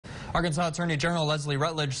Arkansas Attorney General Leslie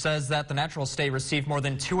Rutledge says that the natural state received more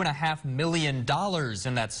than $2.5 million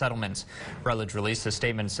in that settlement. Rutledge released a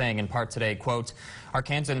statement saying in part today, quote,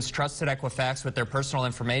 Arkansans trusted Equifax with their personal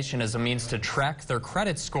information as a means to track their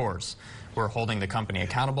credit scores. We're holding the company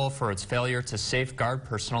accountable for its failure to safeguard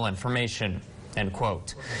personal information. End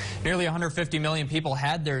quote. Nearly 150 million people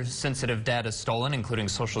had their sensitive data stolen, including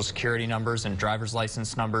social security numbers and driver's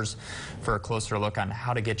license numbers. For a closer look on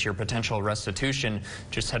how to get your potential restitution,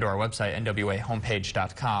 just head to our website,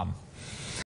 nwahomepage.com.